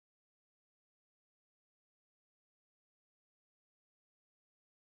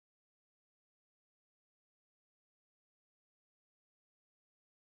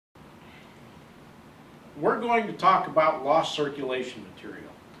we're going to talk about lost circulation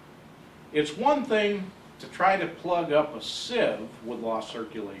material. It's one thing to try to plug up a sieve with lost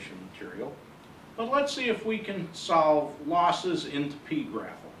circulation material, but let's see if we can solve losses into pea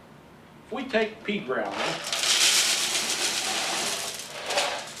gravel. If we take pea gravel,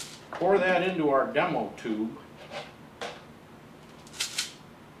 pour that into our demo tube,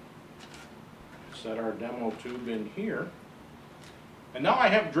 set our demo tube in here, and now I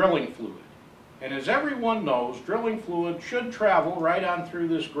have drilling fluid. And as everyone knows, drilling fluid should travel right on through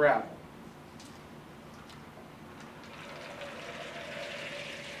this gravel.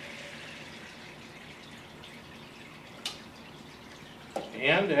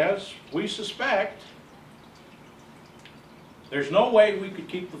 And as we suspect, there's no way we could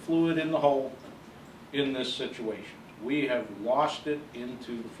keep the fluid in the hole in this situation. We have lost it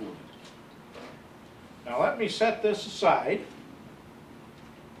into the fluid. Now let me set this aside.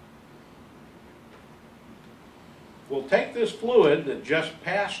 We'll take this fluid that just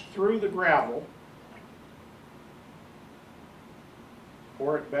passed through the gravel,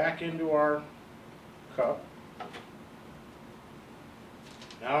 pour it back into our cup.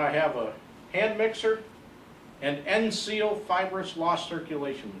 Now I have a hand mixer and end seal fibrous lost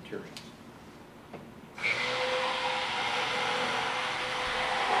circulation material.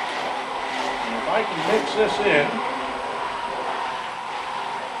 And if I can mix this in,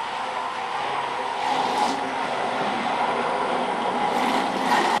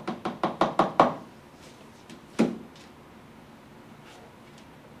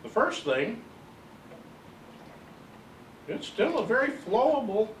 the first thing, it's still a very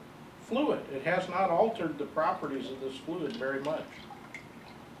flowable fluid. It has not altered the properties of this fluid very much.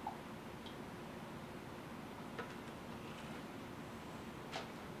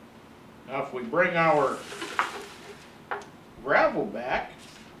 Now if we bring our gravel back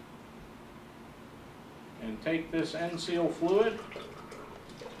and take this end seal fluid,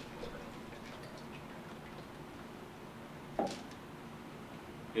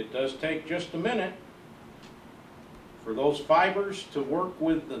 it does take just a minute for those fibers to work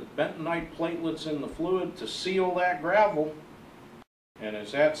with the bentonite platelets in the fluid to seal that gravel. And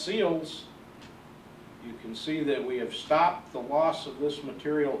as that seals, you can see that we have stopped the loss of this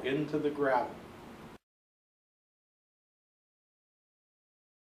material into the gravel.